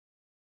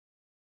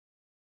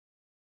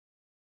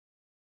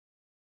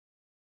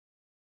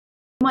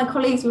My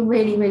colleagues were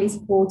really, really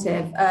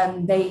supportive.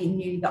 They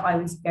knew that I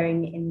was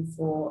going in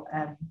for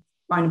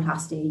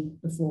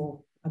rhinoplasty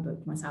before I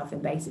booked myself in.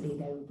 Basically,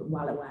 they were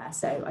well aware,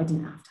 so I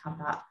didn't have to have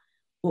that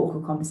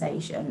awkward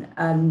conversation.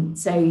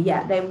 So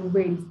yeah, they were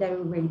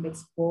really big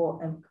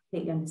support and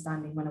completely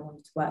understanding when I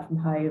wanted to work from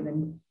home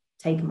and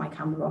taking my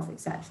camera off,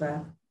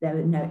 etc. There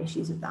were no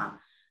issues with that.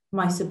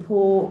 My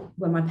support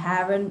were my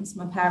parents.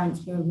 My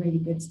parents were a really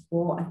good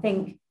support. I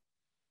think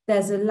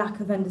there's a lack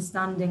of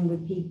understanding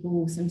with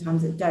people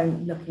sometimes that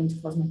don't look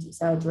into cosmetic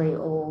surgery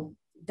or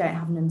don't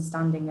have an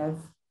understanding of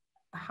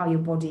how your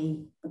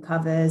body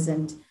recovers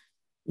and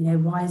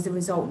why is the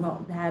result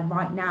not there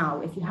right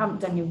now. If you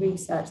haven't done your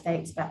research, they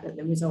expect that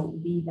the result will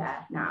be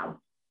there now.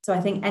 So I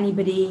think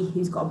anybody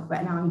who's got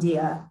an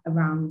idea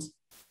around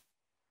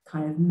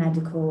kind of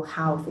medical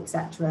health,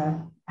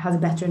 etc., has a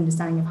better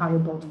understanding of how your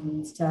body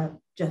needs to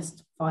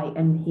just fight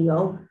and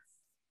heal.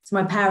 So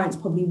my parents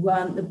probably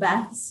weren't the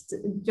best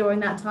during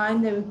that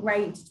time. They were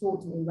great to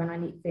talk to me when I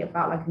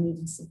felt like I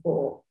needed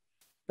support.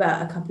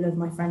 But a couple of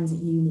my friends at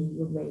uni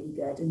were really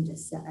good and a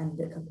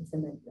couple of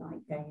them are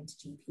like going into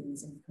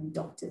GPs and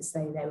doctors.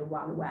 So they were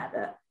well aware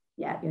that,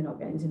 yeah, you're not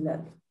going to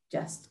look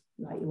just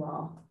like you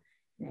are,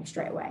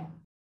 straight away.